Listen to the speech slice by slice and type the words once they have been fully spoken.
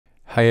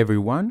Hi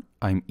everyone,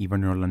 I'm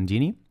Ivan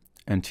Orlandini,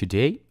 and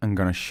today I'm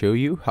gonna show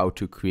you how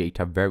to create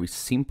a very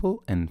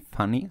simple and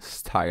funny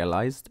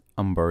stylized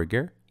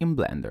hamburger in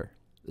Blender.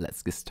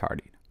 Let's get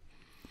started.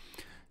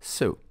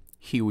 So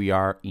here we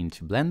are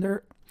into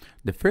Blender.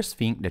 The first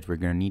thing that we're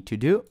gonna need to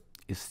do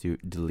is to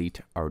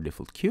delete our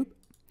default cube.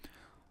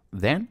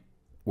 Then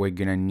we're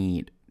gonna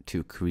need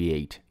to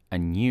create a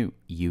new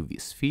UV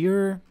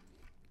sphere,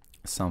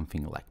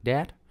 something like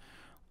that.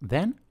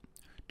 Then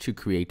to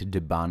create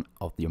the bun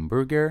of the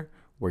hamburger,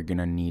 we're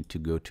gonna need to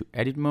go to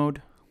edit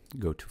mode,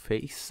 go to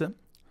face,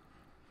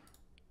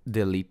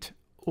 delete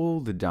all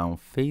the down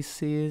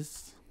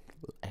faces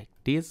like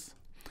this.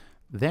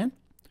 Then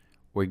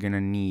we're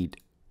gonna need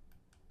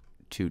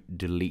to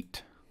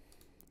delete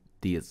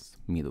this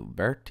middle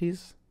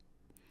vertex.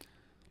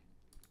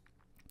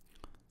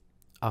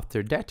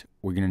 After that,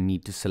 we're gonna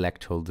need to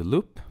select all the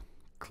loop,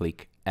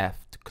 click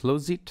F to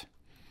close it.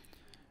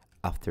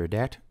 After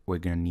that, we're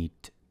gonna need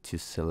to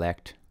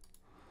select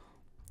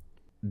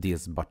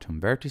these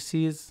bottom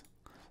vertices.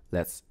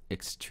 Let's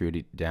extrude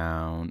it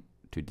down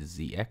to the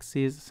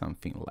z-axis,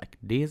 something like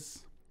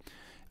this.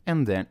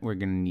 And then we're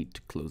gonna need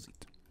to close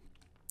it.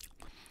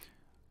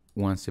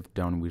 Once you've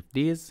done with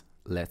this,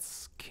 let's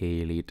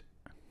scale it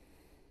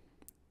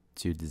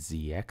to the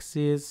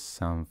z-axis,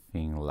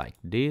 something like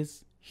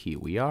this. Here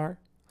we are.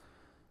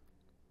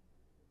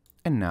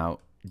 And now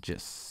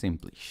just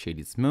simply shade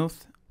it smooth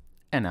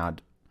and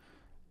add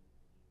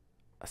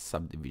a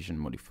subdivision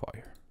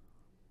modifier.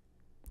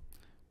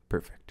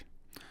 Perfect.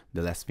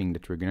 The last thing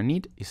that we're gonna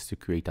need is to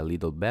create a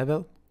little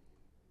bevel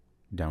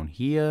down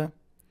here.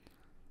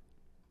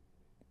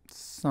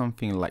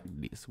 Something like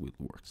this will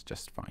work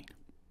just fine.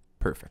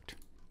 Perfect.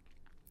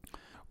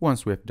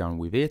 Once we're done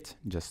with it,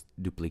 just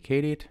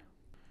duplicate it,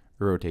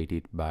 rotate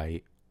it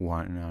by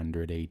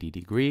 180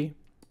 degrees,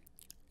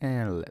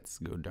 and let's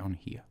go down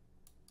here.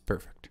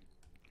 Perfect.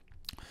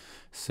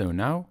 So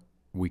now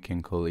we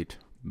can call it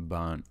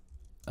bun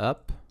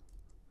up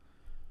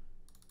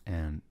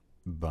and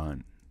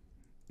bun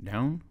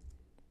down.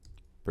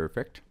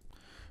 Perfect.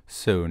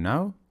 So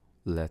now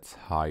let's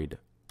hide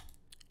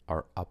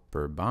our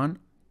upper bun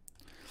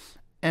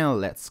and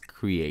let's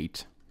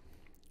create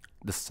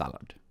the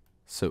salad.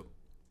 So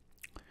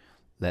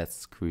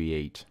let's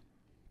create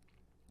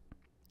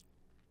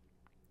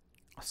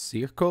a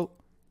circle.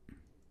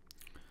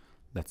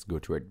 Let's go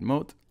to edit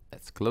mode.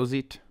 Let's close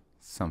it,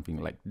 something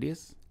like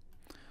this.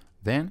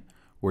 Then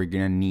we're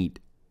gonna need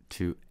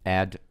to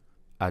add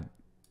a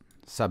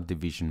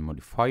subdivision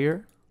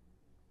modifier,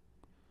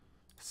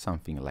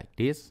 something like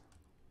this.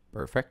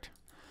 Perfect.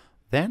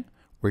 Then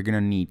we're gonna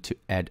need to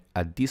add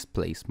a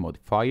displace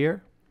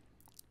modifier,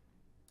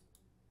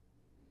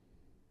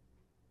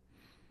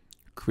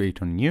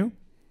 create a new,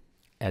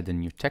 add a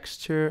new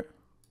texture,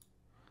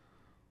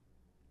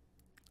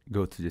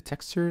 go to the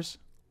textures,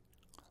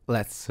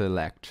 let's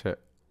select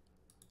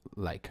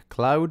like a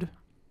cloud,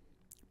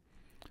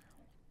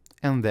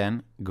 and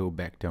then go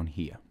back down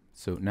here.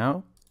 So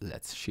now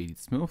let's shade it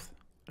smooth.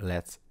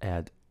 Let's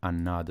add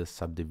another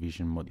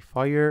subdivision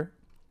modifier,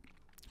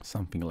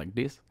 something like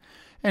this,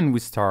 and we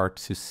start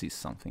to see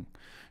something.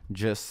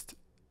 Just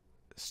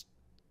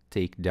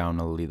take down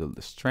a little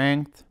the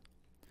strength,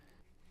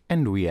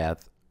 and we have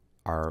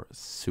our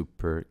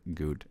super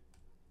good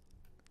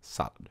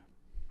salad.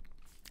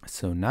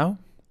 So now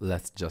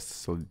let's just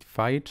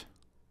solidify it,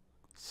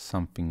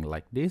 something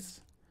like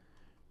this,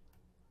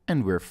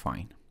 and we're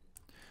fine.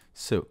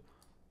 So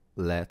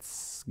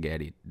let's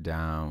get it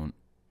down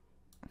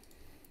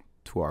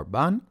to our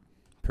bun.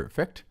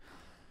 Perfect.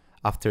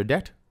 After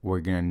that,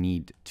 we're gonna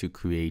need to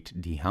create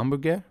the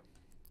hamburger.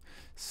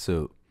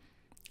 So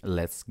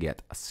let's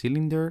get a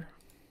cylinder,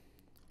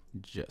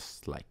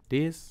 just like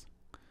this,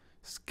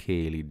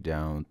 scale it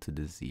down to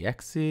the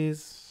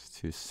z-axis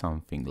to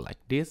something like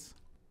this.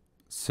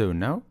 So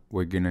now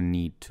we're gonna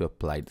need to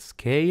apply the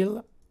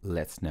scale.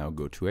 Let's now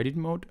go to edit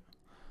mode.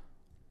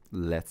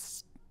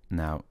 Let's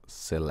now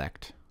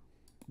select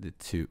the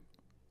two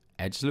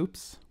edge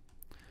loops,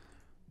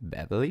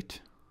 bevel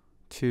it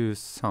to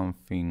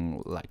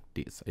something like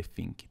this. I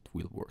think it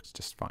will work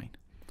just fine.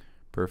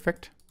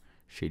 Perfect.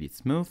 Shade it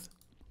smooth,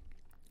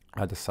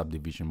 add a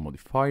subdivision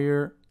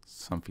modifier,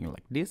 something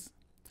like this.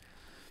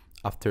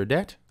 After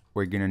that,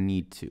 we're gonna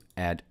need to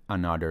add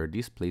another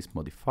displace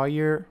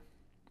modifier.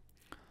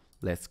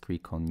 Let's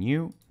click on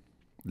new.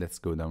 Let's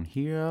go down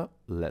here.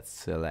 Let's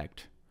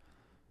select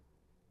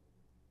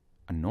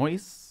a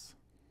noise.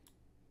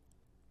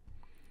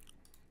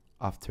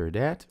 After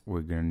that,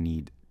 we're gonna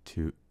need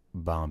to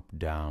bump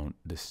down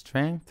the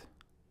strength.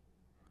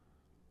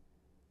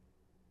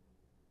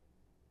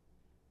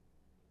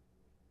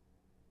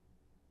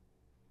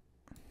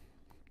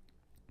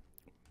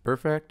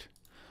 Perfect.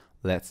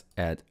 Let's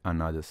add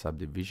another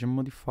subdivision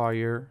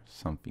modifier,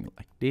 something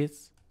like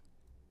this.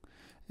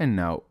 And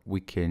now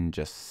we can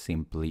just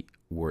simply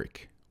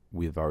work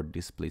with our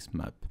displace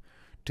map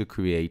to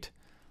create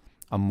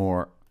a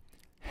more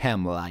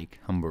ham-like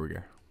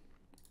hamburger.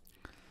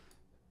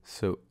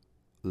 So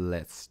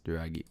let's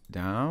drag it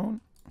down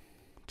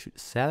to the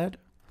salad.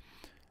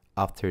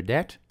 After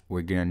that,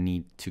 we're gonna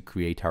need to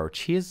create our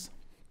cheese.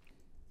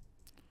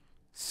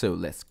 So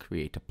let's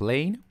create a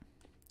plane.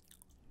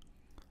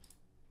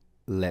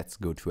 Let's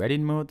go to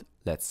edit mode.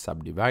 Let's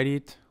subdivide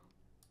it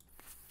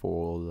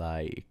for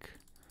like,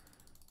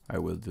 I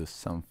will do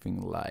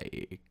something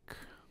like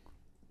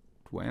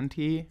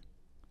 20,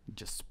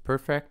 just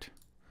perfect.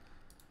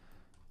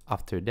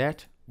 After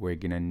that, we're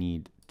gonna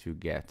need to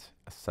get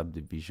a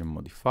subdivision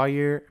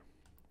modifier.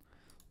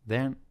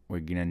 Then we're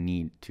gonna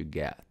need to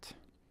get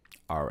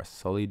our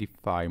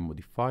solidify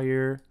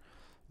modifier.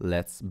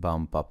 Let's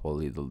bump up a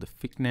little the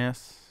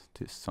thickness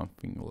to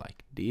something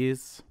like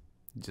this,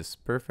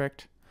 just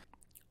perfect.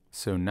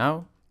 So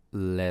now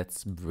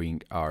let's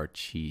bring our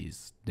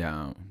cheese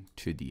down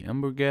to the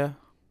hamburger,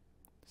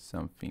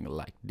 something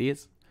like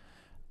this.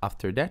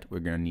 After that,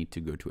 we're gonna need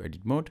to go to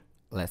edit mode.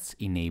 Let's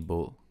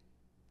enable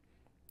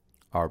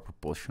our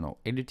proportional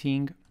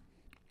editing.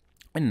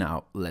 And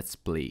now let's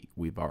play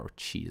with our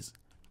cheese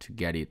to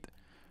get it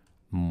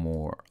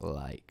more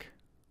like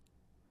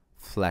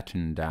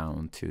flattened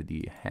down to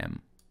the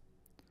ham.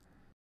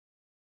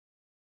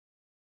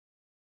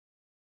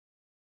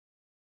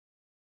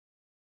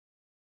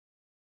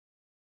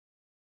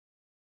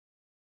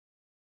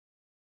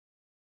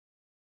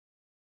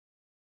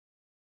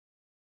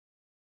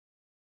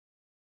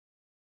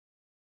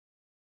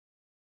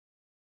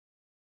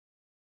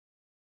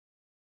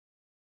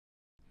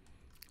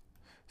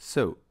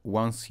 So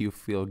once you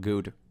feel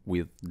good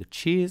with the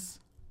cheese,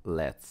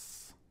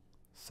 let's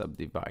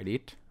subdivide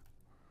it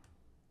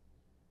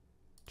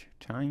 2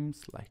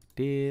 times like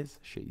this,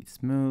 shade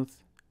smooth.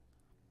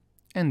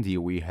 And here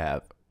we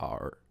have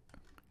our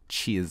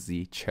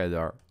cheesy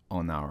cheddar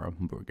on our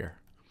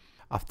hamburger.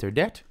 After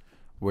that,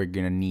 we're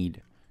gonna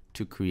need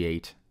to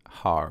create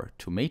our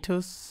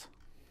tomatoes.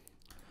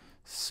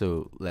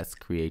 So let's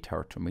create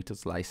our tomato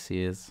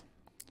slices.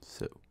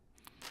 So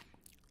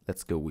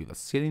let's go with a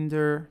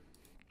cylinder.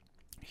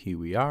 Here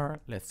we are.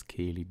 Let's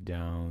scale it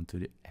down to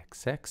the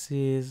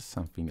x-axis,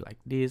 something like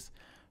this.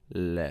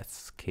 Let's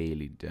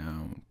scale it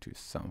down to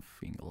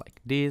something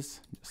like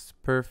this,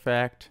 just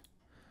perfect.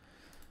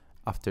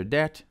 After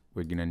that,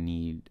 we're gonna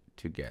need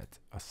to get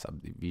a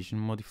subdivision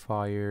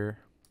modifier.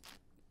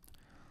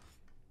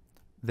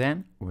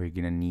 Then we're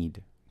gonna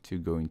need to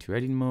go into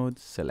edit mode,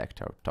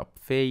 select our top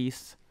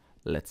face.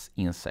 Let's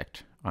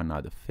insert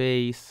another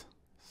face,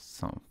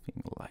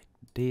 something like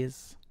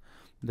this.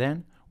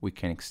 Then we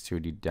can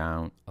extrude it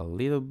down a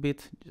little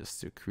bit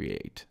just to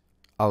create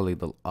a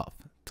little of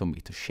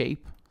tomato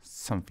shape,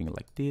 something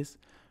like this.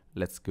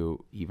 Let's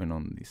go even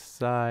on this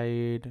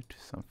side to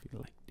something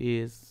like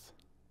this.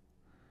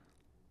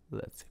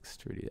 Let's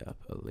extrude it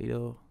up a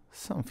little,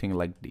 something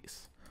like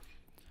this.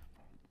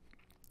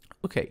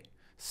 Okay,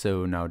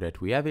 so now that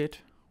we have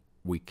it,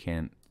 we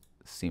can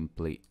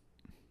simply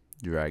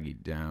drag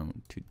it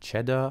down to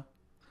cheddar.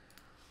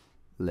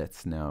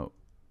 Let's now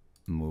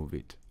move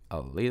it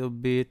a little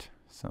bit,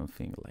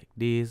 something like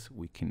this.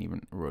 We can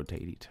even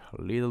rotate it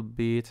a little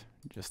bit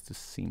just to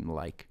seem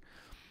like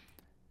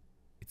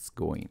it's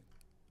going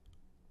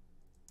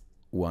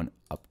one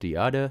up the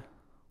other,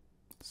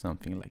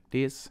 something like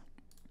this.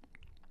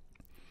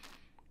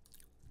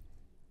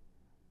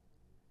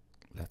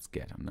 Let's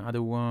get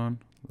another one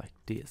like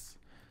this.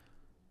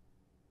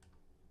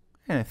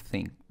 And I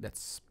think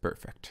that's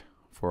perfect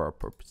for our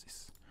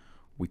purposes.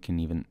 We can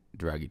even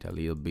drag it a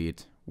little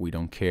bit. We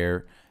don't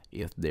care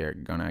if they're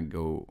gonna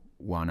go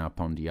one up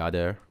on the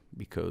other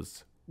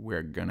because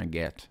we're gonna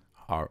get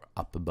our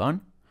upper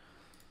bun.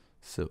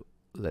 So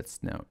let's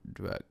now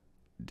drag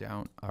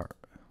down our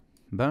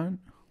bun.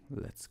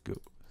 Let's go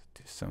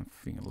to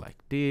something like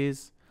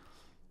this.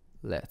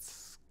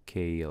 Let's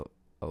scale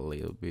a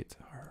little bit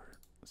our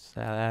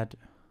salad,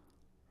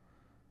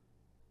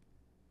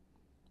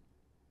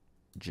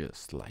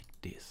 just like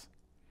this.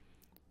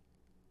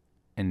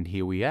 And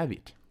here we have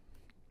it.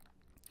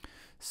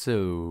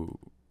 So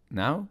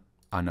now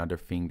another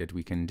thing that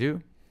we can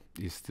do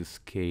is to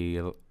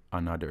scale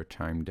another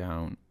time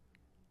down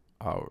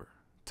our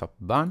top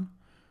bun,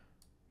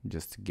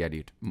 just to get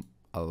it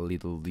a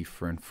little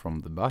different from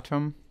the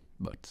bottom,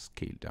 but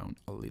scale down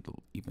a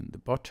little even the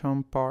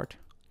bottom part,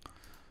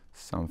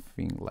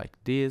 something like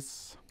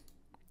this.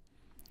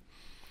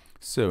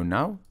 So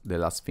now the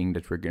last thing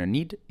that we're gonna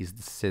need is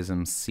the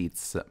sesame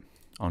seeds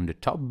on the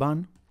top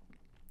bun.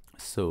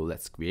 So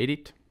let's create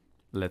it.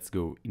 Let's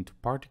go into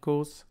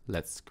particles.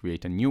 Let's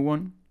create a new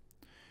one.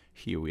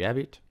 Here we have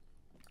it.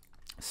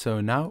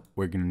 So now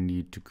we're gonna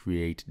need to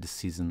create the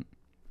sesame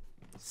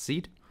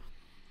seed.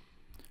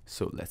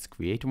 So let's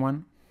create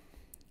one.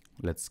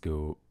 Let's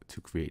go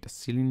to create a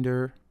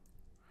cylinder,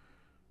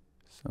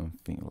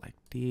 something like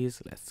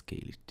this. Let's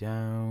scale it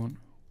down,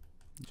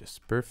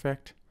 just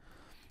perfect.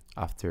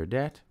 After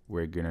that,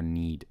 we're gonna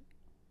need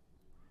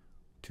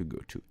to go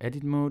to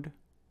edit mode.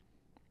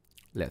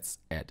 Let's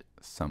add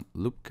some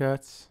loop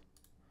cuts,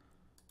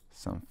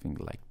 something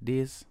like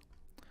this.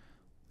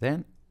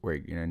 Then we're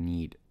gonna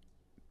need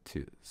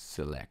to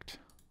select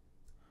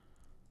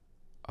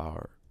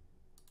our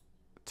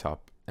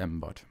top and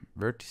bottom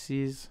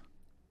vertices.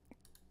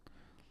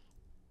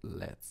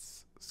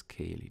 let's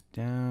scale it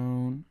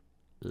down.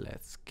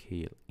 Let's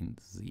scale in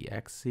the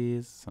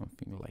z-axis,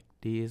 something like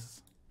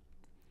this.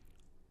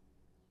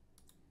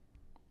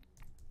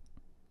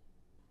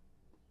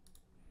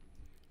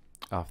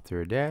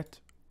 After that,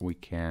 we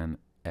can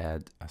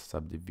add a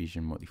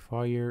subdivision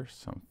modifier,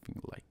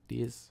 something like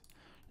this.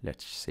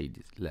 Let's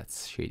shade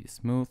it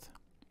smooth.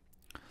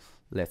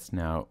 Let's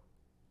now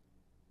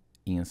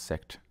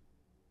insect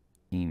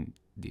in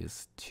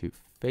these two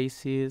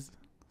faces,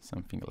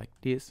 something like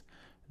this.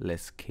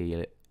 Let's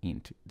scale it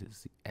into the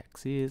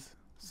z-axis,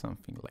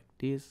 something like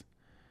this.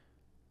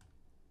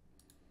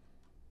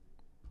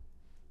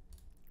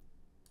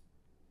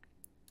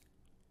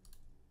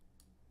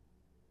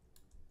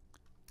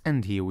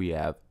 And here we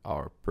have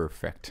our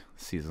perfect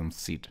sesame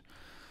seed.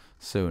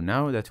 So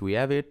now that we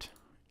have it,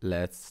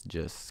 let's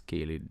just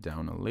scale it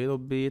down a little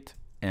bit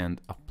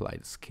and apply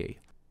the scale.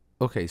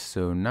 Okay,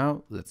 so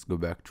now let's go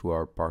back to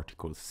our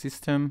particle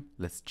system.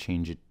 Let's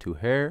change it to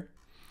hair.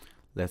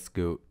 Let's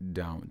go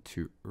down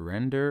to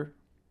render.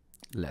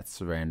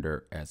 Let's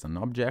render as an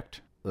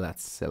object.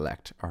 Let's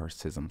select our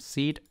sesame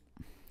seed.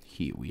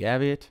 Here we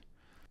have it.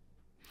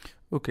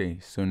 Okay,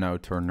 so now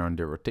turn on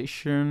the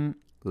rotation.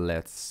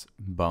 Let's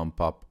bump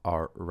up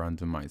our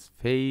randomized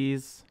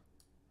phase.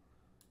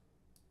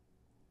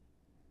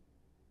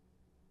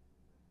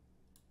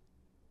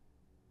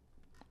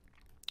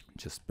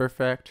 Just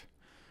perfect.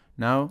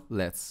 Now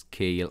let's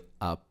scale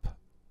up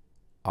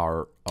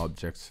our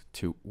objects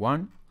to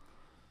 1.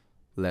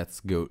 Let's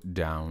go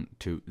down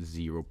to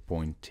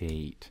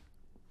 0.8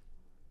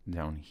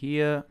 down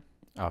here.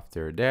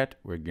 After that,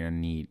 we're gonna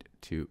need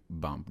to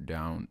bump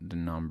down the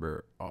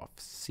number of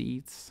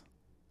seeds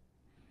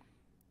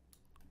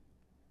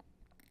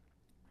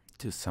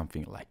to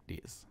something like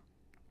this.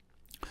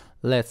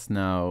 Let's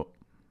now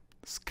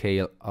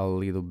scale a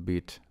little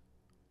bit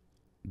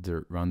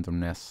the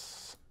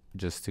randomness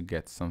just to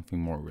get something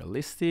more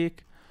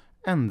realistic,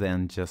 and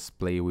then just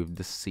play with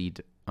the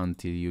seed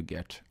until you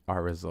get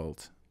a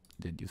result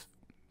that you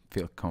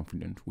feel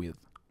confident with.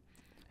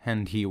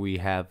 And here we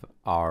have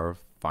our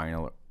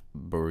final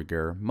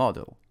burger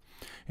model.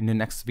 In the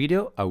next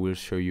video, I will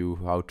show you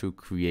how to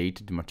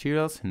create the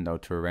materials and how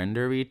to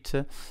render it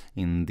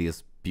in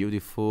this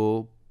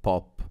beautiful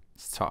pop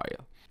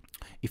style.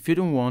 If you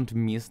don't want to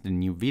miss the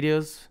new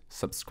videos,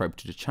 subscribe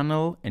to the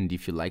channel, and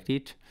if you liked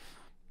it,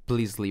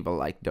 please leave a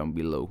like down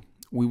below.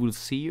 We will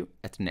see you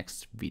at the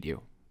next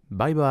video.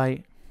 Bye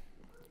bye!